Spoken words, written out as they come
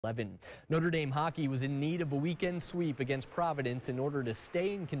11. Notre Dame hockey was in need of a weekend sweep against Providence in order to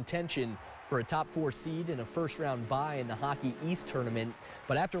stay in contention for a top 4 seed and a first-round bye in the Hockey East tournament.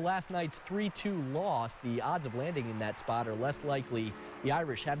 But after last night's 3-2 loss, the odds of landing in that spot are less likely. The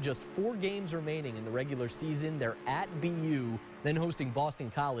Irish have just 4 games remaining in the regular season. They're at BU, then hosting Boston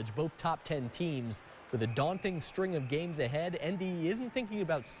College, both top 10 teams. With a daunting string of games ahead, ND isn't thinking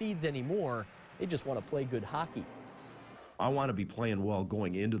about seeds anymore. They just want to play good hockey. I want to be playing well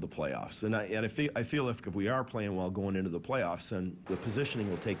going into the playoffs, and I feel if we are playing well going into the playoffs, then the positioning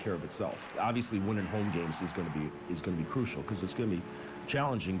will take care of itself. Obviously, winning home games is going to be crucial because it's going to be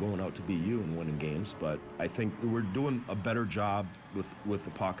challenging going out to BU and winning games. But I think we're doing a better job with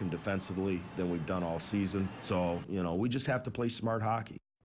the puck and defensively than we've done all season. So we just have to play smart hockey.